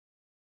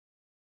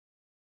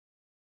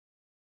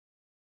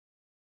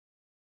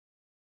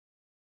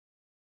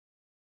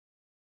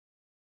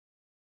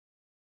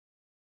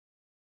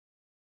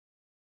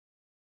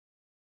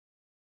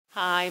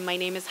Hi, my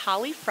name is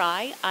Holly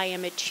Frey. I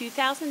am a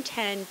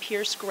 2010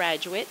 Peirce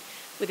graduate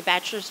with a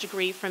bachelor's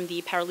degree from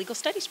the Paralegal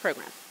Studies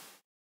program.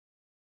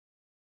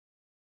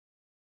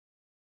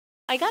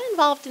 I got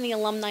involved in the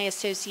Alumni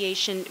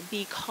Association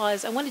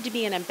because I wanted to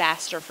be an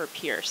ambassador for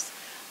Peirce.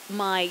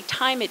 My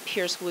time at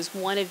Peirce was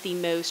one of the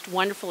most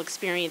wonderful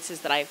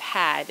experiences that I've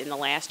had in the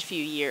last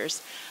few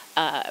years.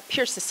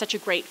 Peirce is such a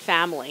great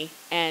family,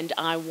 and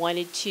I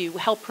wanted to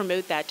help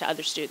promote that to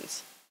other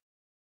students.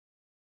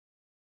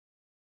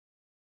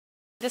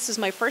 This is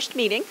my first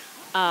meeting,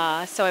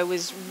 so I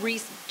was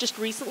just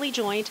recently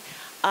joined.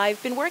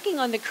 I've been working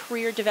on the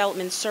Career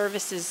Development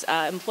Services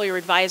Employer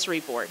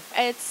Advisory Board.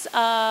 It's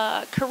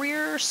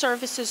career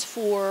services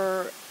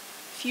for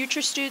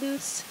future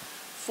students,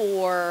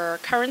 for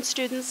current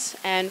students,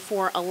 and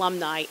for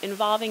alumni,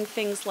 involving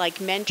things like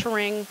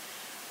mentoring,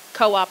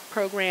 co-op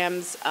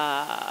programs,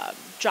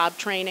 job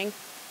training.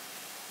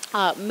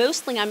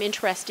 Mostly I'm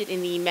interested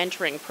in the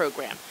mentoring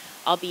program.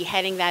 I'll be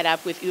heading that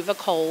up with Uva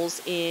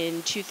Coles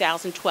in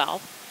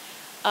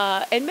 2012.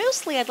 And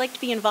mostly I'd like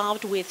to be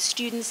involved with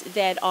students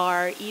that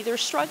are either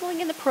struggling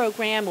in the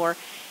program or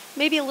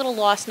maybe a little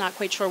lost, not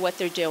quite sure what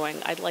they're doing.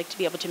 I'd like to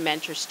be able to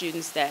mentor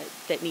students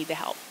that need the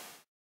help.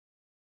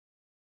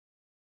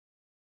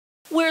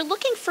 We're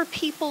looking for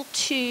people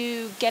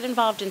to get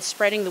involved in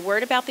spreading the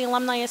word about the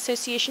Alumni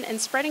Association and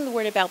spreading the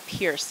word about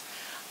Peirce.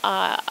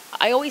 I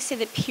always say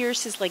that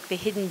Peirce is like the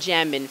hidden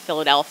gem in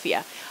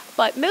Philadelphia.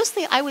 But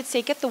mostly I would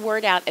say get the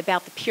word out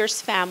about the Peirce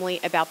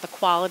family, about the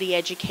quality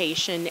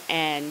education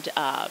and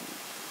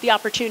the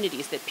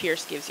opportunities that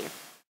Peirce gives you.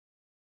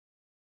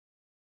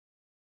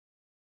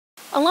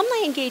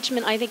 Alumni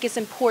engagement, I think, is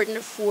important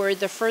for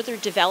the further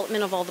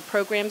development of all the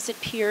programs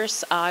at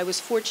Peirce. I was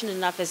fortunate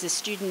enough as a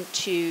student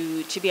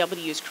to be able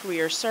to use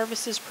career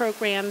services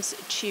programs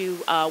to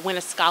win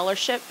a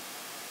scholarship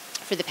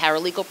for the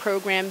paralegal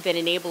program that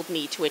enabled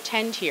me to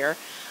attend here.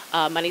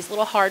 Money's a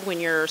little hard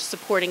when you're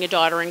supporting a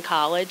daughter in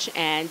college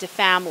and a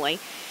family.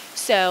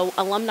 So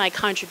alumni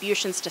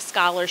contributions to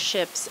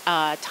scholarships,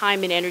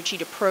 time and energy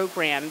to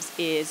programs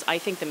is, I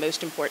think, the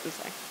most important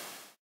thing.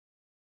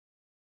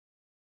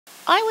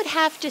 I would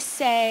have to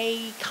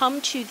say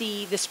come to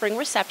the spring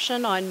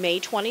reception on May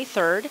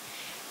 23rd,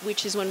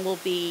 which is when we'll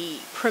be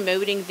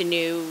promoting the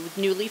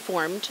newly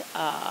formed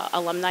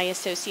Alumni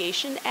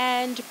Association,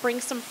 and bring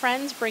some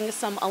friends, bring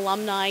some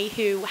alumni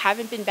who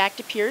haven't been back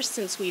to Peirce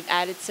since we've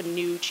added some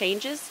new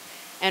changes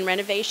and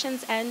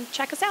renovations, and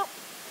check us out.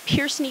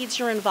 Peirce needs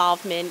your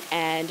involvement,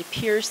 and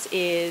Peirce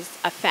is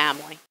a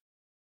family.